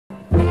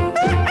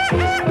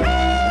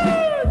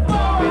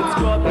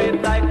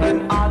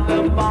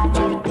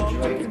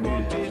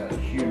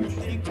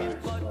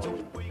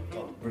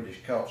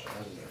culture,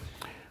 hasn't it?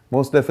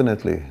 Most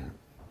definitely.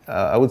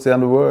 I would say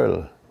on the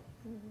world.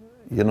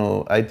 You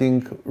know, I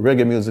think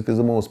reggae music is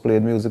the most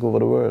played music over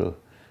the world.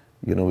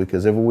 You know,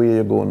 because everywhere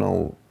you go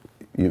now,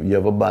 you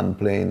have a band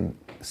playing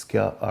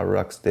ska or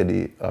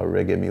rocksteady or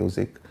reggae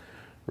music,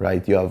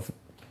 right? You have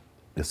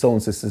the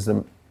sound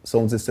system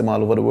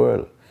all over the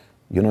world.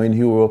 You know, in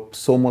Europe,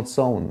 so much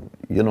sound.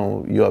 You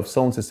know, you have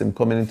sound system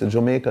coming into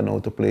Jamaica now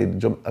to play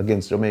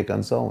against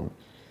Jamaican sound.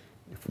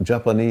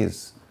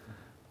 Japanese,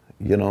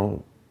 you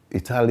know,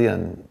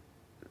 Italian,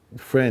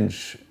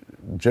 French,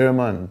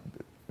 German,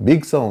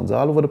 big sounds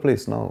all over the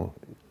place now,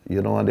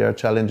 you know, and they are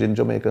challenging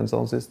Jamaican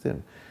sound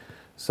system.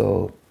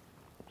 So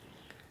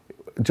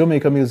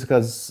Jamaican music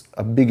has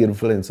a big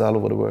influence all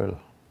over the world.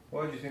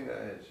 Why do you think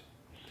that is?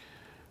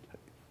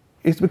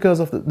 It's because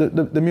of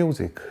the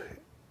music,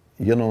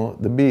 you know,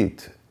 the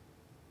beat,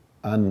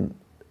 and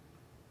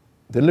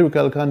the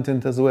lyrical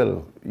content as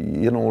well.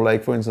 You know,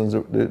 like for instance,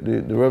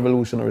 the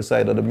revolutionary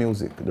side of the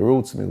music, the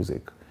roots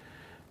music,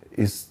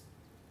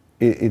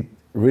 it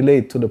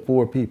relates to the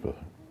poor people.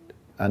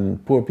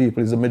 And poor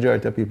people is the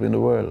majority of people in the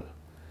world,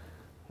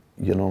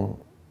 you know.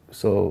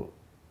 So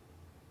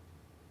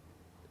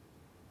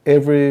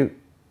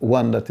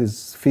everyone that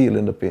is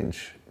feeling the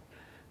pinch,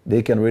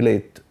 they can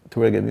relate to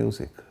reggae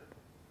music.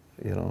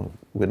 You know,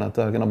 we're not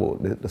talking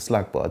about the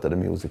slack part of the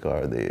music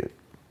or the,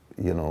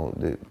 you know,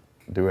 the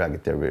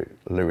derogatory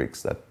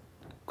lyrics that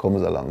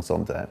comes along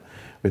sometimes.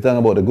 We're talking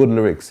about the good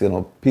lyrics, you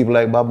know, people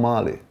like Bob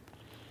Marley,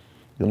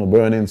 you know,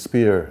 Burning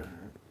Spear,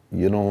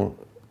 you know,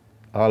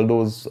 all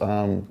those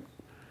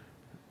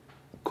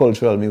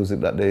cultural music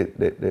that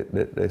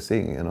they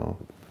sing, you know.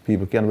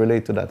 People can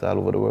relate to that all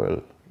over the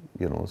world,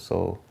 you know,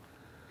 so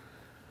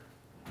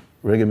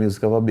reggae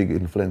music have a big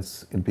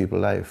influence in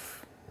people's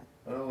life.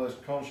 And all those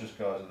conscious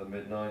guys of the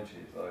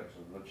mid-90s, like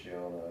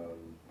Luciano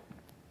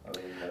and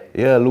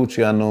yeah,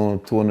 Luciano,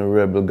 Tony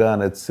Rebel,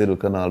 Garnet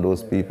Silk and all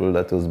those people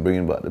that was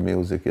bringing back the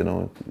music, you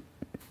know,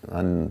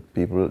 and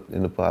people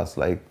in the past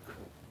like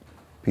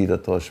Peter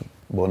Tosh,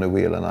 Bonnie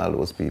Whale and all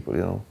those people,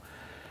 you know.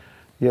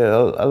 Yeah,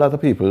 a lot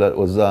of people that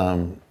was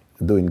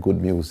doing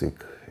good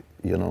music,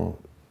 you know,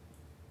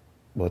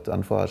 but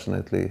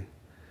unfortunately,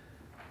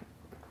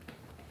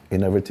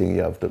 in everything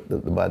you have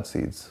the bad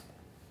seeds.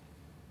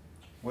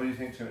 What do you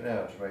think to it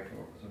now, Jamaica?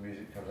 The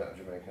music comes out of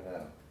Jamaica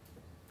now?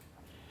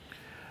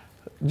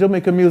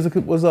 Jamaican music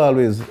was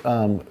always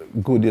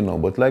good, you know,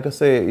 but like I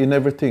say, in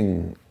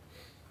everything,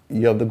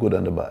 you have the good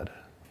and the bad,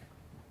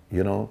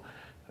 you know.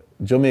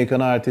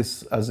 Jamaican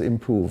artists has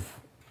improved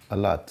a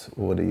lot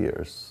over the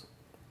years,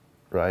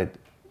 right?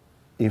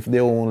 If they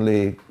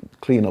only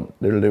clean up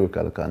their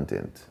lyrical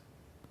content,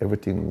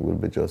 everything will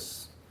be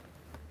just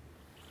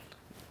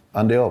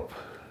on the up.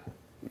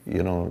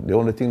 You know, the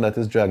only thing that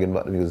is dragging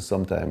back the music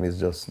sometimes is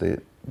just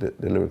the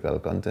lyrical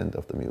content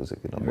of the music.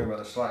 You know, you're talking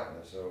about the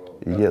slackness?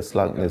 Or yes,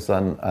 slackness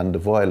and the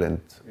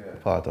violent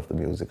part of the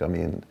music. I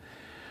mean,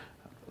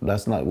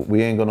 that's not,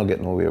 we ain't gonna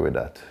get nowhere with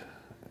that.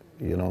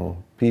 You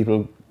know,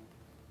 people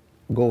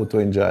go to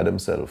enjoy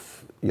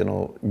themselves. You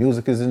know,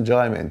 music is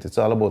enjoyment. It's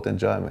all about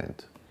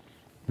enjoyment.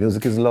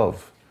 Music is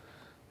love.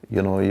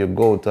 You know, you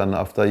go out and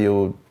after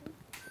you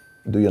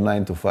do your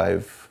 9 to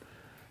 5,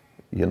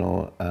 you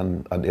know,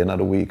 and at the end of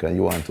the week and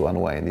you want to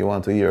unwind, you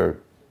want to hear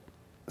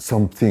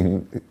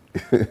something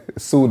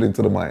soothing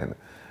to the mind.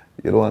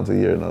 You don't want to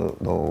hear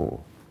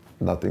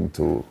nothing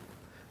to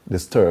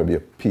disturb your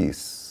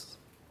peace.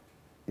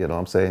 You know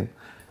what I'm saying?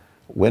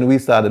 When we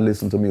started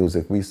listening to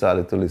music, we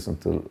started to listen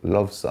to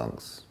love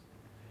songs,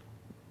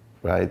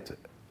 right?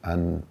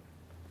 And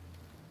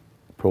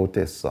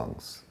protest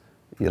songs,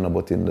 you know,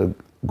 but in the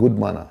good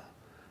manner,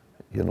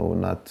 you know,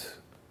 not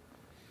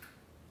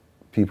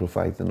people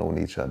fighting on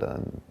each other,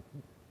 and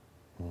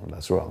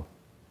that's wrong.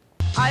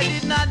 I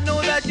did not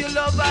know that you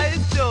love I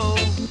so,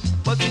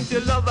 but since you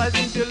love I,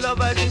 since you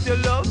love I, since you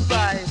love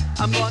I,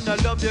 I'm gonna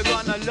love you,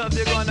 gonna love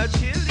you, gonna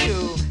chill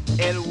you.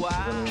 El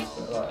wow.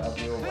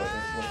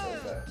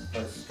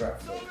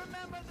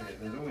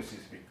 There's always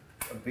seems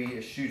to be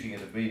a shooting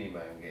at a Beanie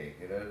Man gig.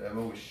 You know, I'm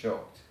always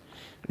shocked.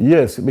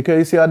 Yes, because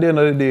you see, at the end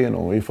of the day, you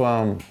know,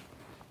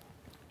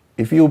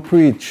 if you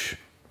preach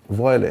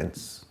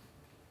violence,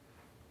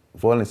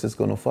 violence is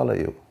going to follow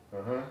you.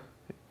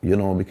 You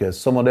know, because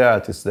some of the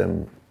artists,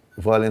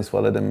 violence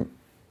follow them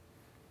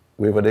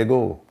wherever they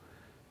go.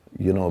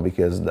 You know,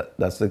 because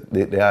that's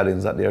the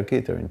audience that they are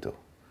catering to.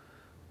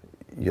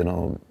 You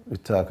know, we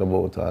talk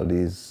about all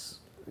these,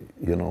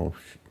 you know,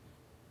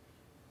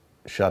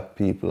 shot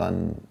people,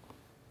 and,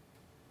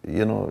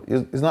 you know,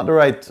 it's not the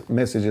right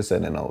message you're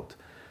sending out.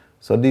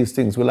 So these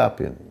things will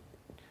happen.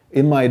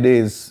 In my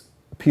days,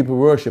 people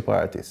worship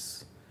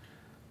artists.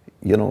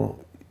 You know,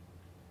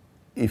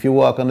 if you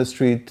walk on the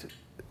street,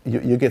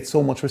 you get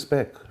so much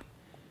respect.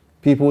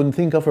 People wouldn't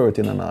think of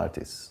hurting an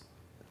artist.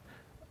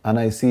 And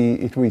I see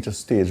it reach a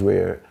stage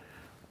where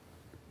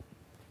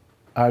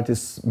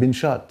artists been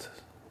shot.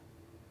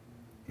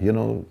 You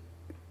know,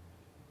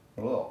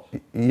 a lot.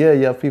 Yeah,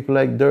 you have people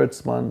like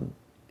Dirtsman,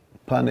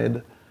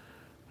 Paned,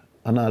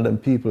 and all them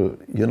people,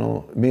 you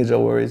know, Major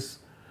Worries.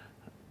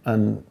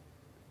 And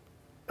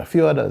a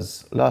few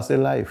others lost their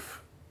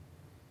life.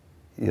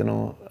 You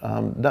know,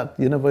 that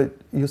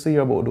you see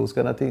about those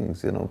kind of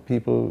things. You know,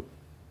 people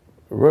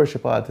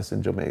worship artists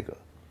in Jamaica,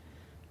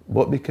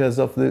 but because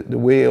of the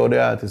way how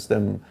the artists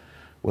them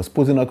was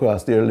putting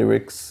across their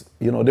lyrics,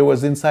 you know, there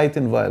was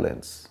inciting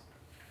violence.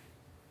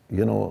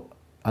 You know,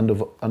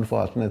 and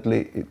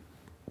unfortunately, it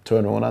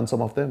turned around on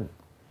some of them.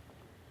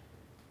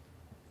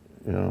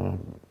 You know,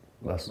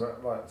 like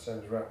the same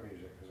as rap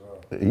music as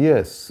well.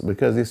 Yes,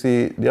 because you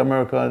see, the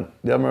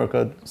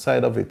American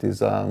side of it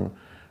is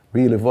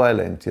really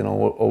violent. You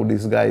know, how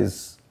these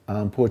guys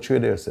portray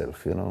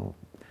themselves. You know,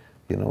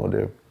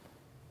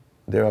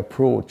 their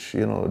approach.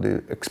 You know,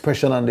 the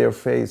expression on their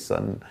face,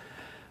 and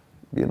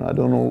you know, I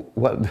don't know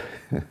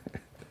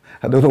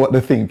what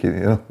they're thinking.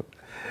 You know,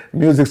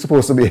 music's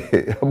supposed to be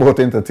about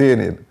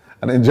entertaining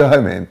and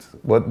enjoyment,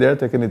 but they're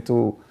taking it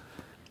to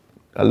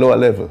a lower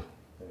level.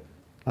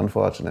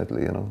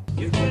 Unfortunately, you know.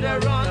 You could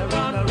have run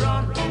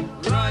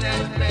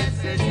as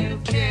fast as you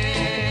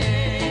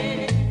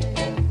can.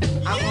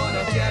 I'm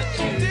gonna catch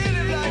you.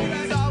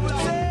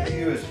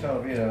 You as kind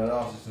of, you know, an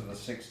artist of the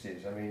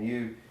 '60s.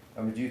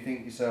 Do you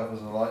think yourself as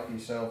the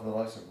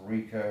likes of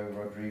Rico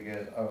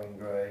Rodriguez, Owen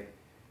Gray,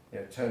 you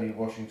know, Tony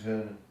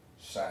Washington,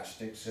 Sash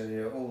Dixon,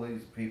 you know, all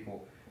these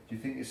people? Do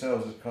you think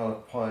yourselves as kind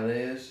of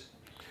pioneers?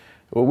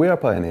 Well, we are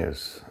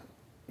pioneers.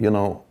 You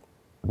know,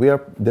 we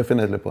are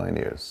definitely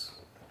pioneers.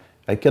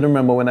 I can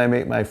remember when I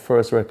made my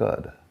first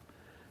record,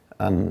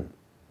 and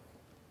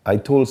I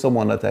told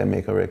someone that I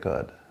make a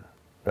record,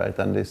 right?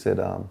 And they said,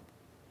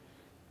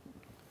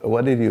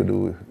 what did you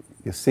do?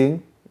 You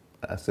sing?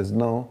 I said,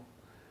 no.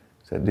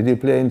 I said, did you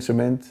play an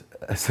instrument?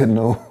 I said,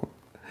 no.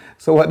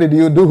 So what did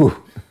you do?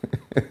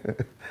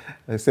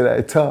 I said,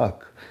 I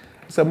talk.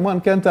 He said, man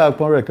can talk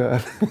on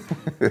record.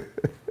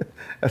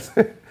 I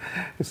said,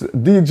 it's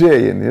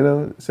DJing, you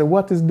know. I said,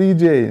 what is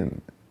DJing?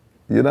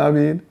 You know what I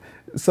mean?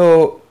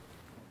 So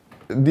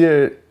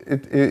there,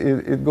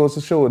 it goes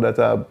to show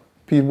that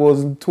people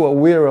wasn't too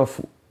aware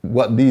of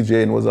what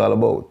DJing was all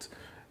about,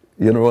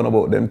 you know, around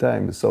about them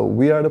times. So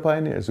we are the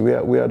pioneers. We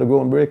are the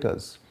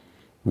groundbreakers.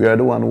 We are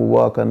the one who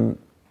walk on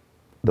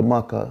the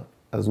Maca,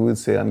 as we would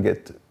say, and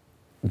get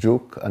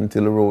juke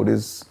until the road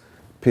is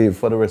paved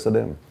for the rest of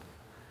them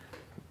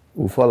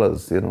who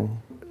follows, you know.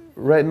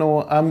 Right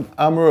now,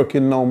 I'm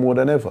working now more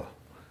than ever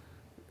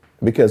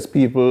because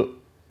people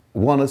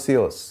want to see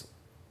us.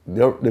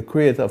 They're the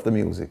creator of the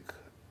music.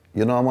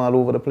 You know, I'm all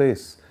over the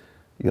place,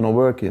 you know,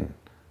 working,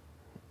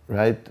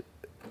 right?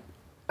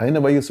 I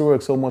never used to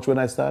work so much when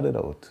I started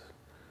out,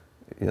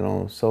 you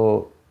know,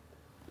 so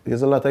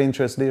there's a lot of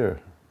interest there,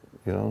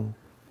 you know.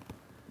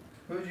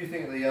 Who do you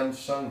think are the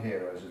unsung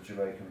heroes of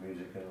Jamaican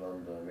music in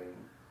London? I mean,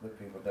 that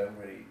people don't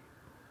really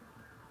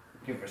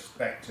give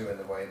respect to in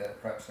the way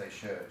that perhaps they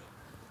should.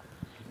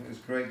 I think there's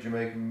great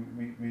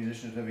Jamaican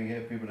musicians living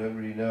here people don't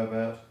really know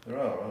about. There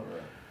are, aren't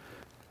there?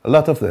 A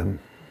lot of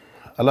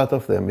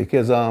them,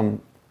 because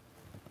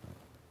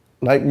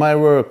like my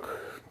work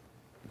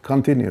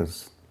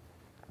continues.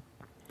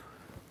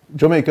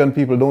 Jamaican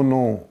people don't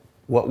know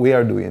what we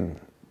are doing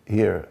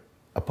here,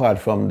 apart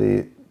from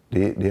the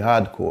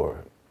hardcore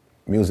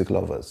music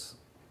lovers,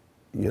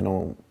 you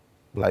know,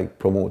 like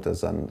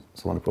promoters and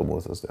someone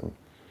promoters them.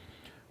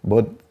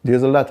 But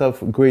there's a lot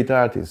of great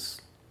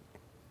artists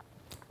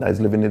that is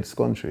living in this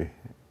country.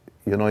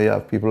 You know, you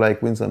have people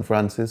like Winston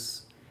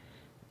Francis,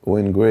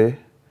 Owen Gray,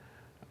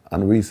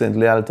 and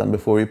recently Alton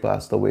before he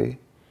passed away.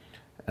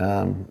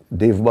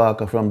 Dave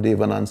Barker from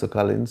Dave and Answer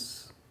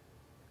Collins,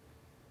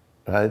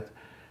 right?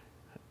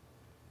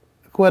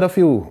 Quite a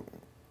few.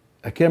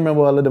 I can't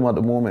remember all of them at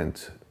the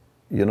moment.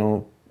 You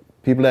know,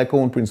 people like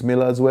Owen Prince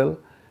Miller as well,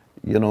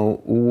 you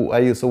know, who I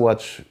used to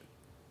watch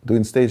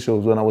doing stage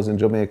shows when I was in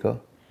Jamaica,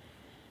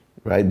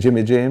 right?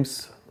 Jimmy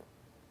James,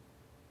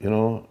 you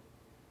know,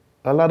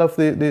 a lot of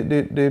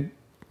the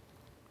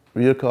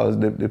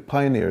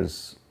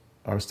pioneers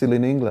are still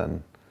in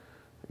England,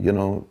 you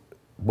know,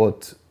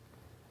 but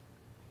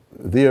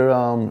their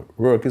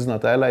work is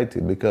not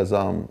highlighted because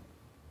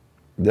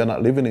they're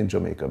not living in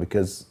Jamaica,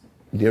 because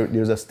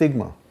there's a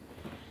stigma.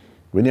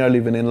 When you're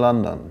living in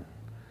London,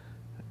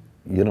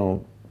 you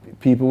know,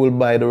 people will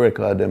buy the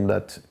record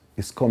that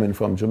is coming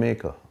from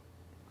Jamaica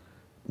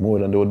more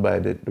than they would buy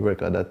the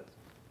record that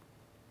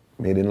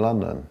made in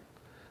London,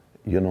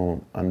 you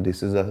know, and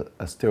this is a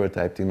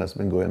stereotype thing that's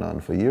been going on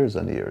for years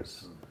and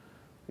years,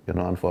 you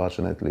know,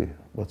 unfortunately.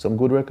 But some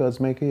good records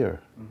make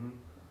here,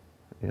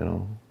 you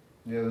know.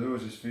 Yeah, there's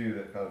always this view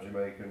that kind of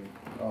Jamaican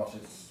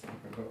artists,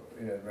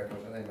 you know,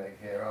 records that they make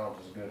here aren't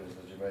as good as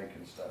the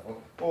Jamaican stuff.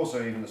 Also,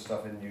 even the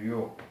stuff in New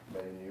York,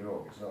 made in New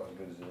York, it's not as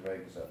good as the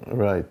Jamaican stuff.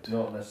 Right.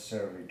 Not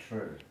necessarily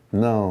true.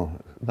 No,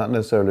 not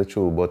necessarily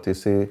true, but you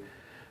see,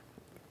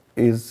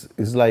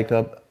 it's like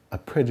a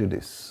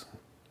prejudice,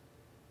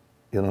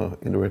 you know,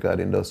 in the record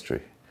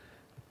industry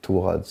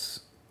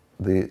towards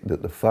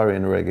the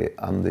foreign reggae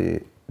and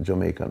the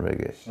Jamaican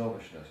reggae.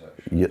 Snobbishness,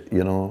 actually.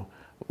 You know,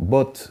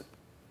 but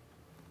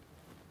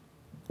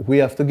we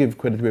have to give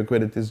credit where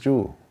credit is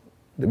due.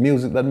 The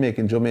music that make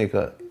in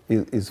Jamaica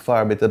is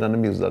far better than the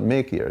music that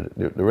make here,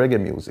 the reggae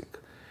music,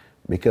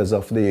 because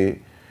of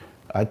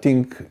I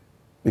think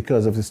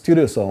because of the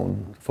studio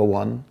sound for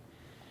one,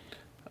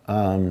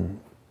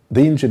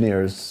 the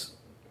engineers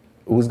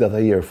who's got a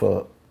ear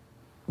for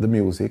the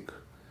music,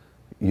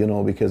 you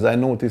know, because I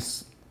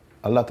notice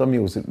a lot of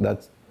music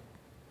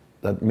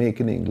that make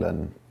in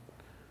England,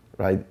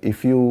 right?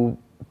 If you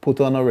put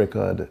on a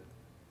record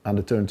on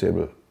the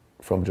turntable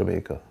from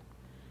Jamaica,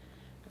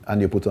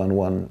 and you put on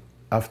one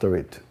after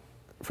it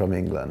from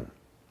England,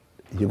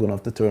 you're gonna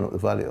have to turn up the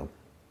volume.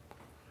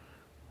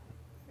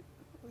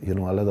 You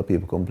know, a lot of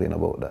people complain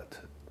about that.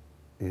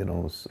 You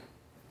know,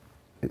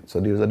 so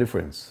there's a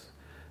difference.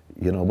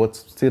 You know, but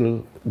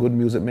still good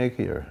music made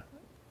here,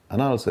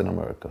 and also in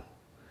America.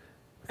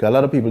 Because a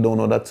lot of people don't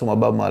know that some of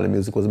Bob Marley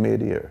music was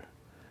made here.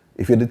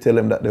 If you did tell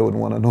them that, they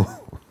wouldn't want to know.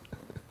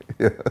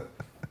 Yeah.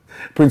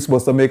 Prince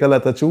must have made a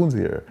lot of tunes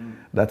here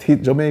that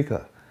hit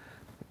Jamaica.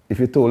 If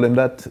you told them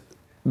that,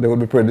 they would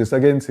be prejudiced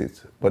against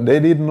it. But they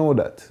didn't know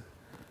that,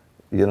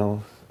 you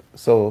know.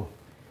 So,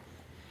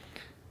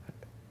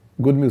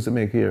 good music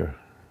make here.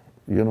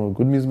 You know,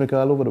 good music make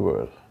all over the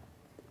world.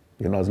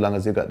 You know, as long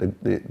as you got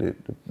the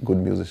good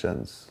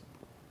musicians.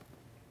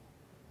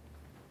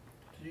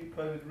 Did you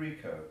play with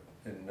Rico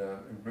in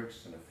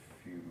Brixton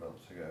a few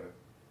months ago?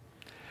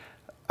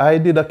 I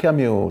did a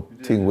cameo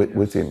thing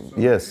with him.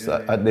 Sorry, yes,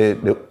 yeah, at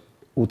the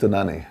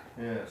Utanani.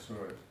 Yeah,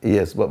 sorry.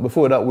 Yes, but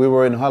before that we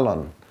were in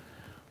Holland.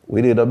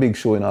 We did a big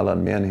show in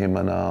Holland, me and him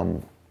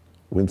and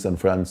Winston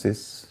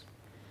Francis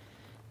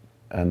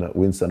and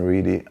Winston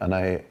Reedy, and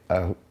I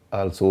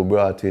also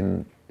brought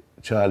in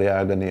Charlie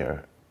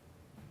Arganier.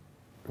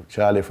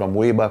 Charlie from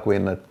way back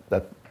when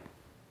that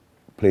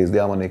plays the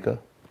harmonica.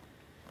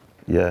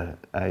 Yeah,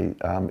 I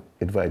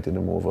invited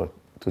him over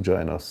to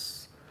join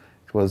us.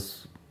 It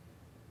was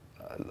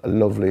a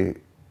lovely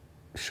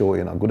show,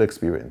 you know, a good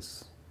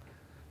experience,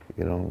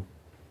 you know.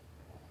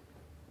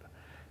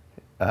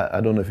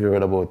 I don't know if you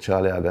heard about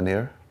Charlie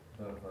Arganier.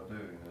 No, I do,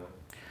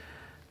 yeah.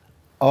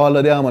 All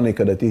of the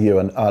harmonica that you hear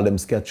and all them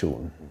sketch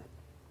tune,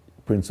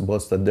 Prince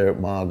Buster, Derek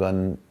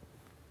Morgan,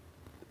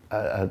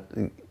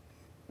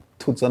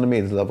 Toots and the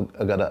Maidens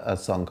have got a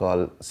song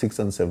called 6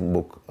 and 7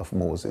 Book of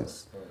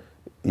Moses.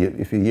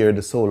 If you hear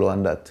the solo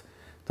on that,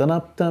 6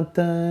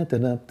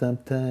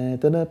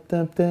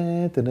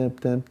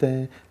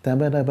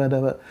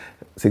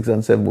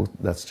 and 7 Book,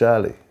 that's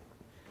Charlie.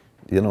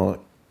 You know,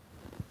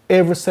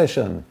 every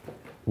session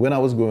when I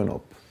was growing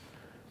up,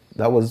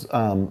 that was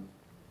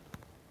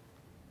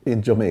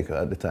in Jamaica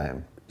at the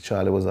time,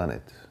 Charlie was on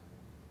it.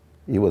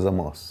 He was a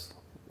must.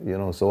 You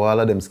know, so all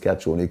of them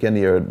sketch tune, you can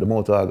hear the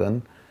motor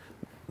organ,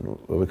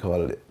 what we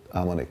call it,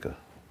 harmonica.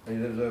 And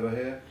he lives over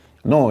here?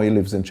 No, he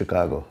lives in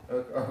Chicago.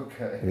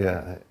 Okay.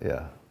 Yeah,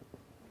 yeah.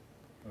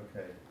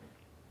 Okay.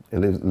 He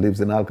lives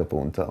in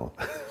Alcapone town.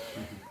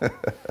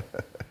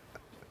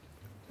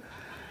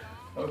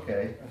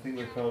 Okay, I think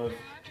we're kind of...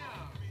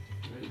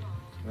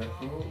 That's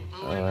cool.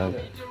 Yeah.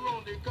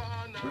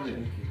 Brilliant.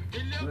 Brilliant.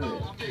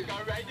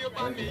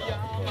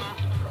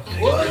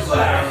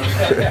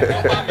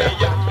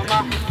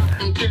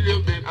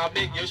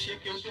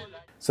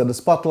 So the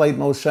spotlight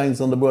now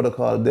shines on the brother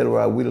called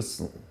Delroy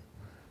Wilson,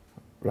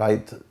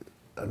 right?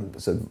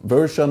 So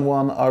version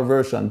 1 or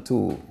version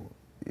 2,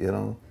 you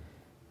know.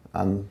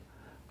 And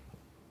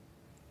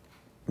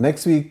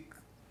next week,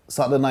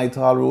 Saturday night,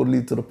 Hall Road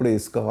lead to the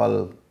place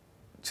called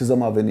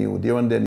Chisholm Avenue. There and then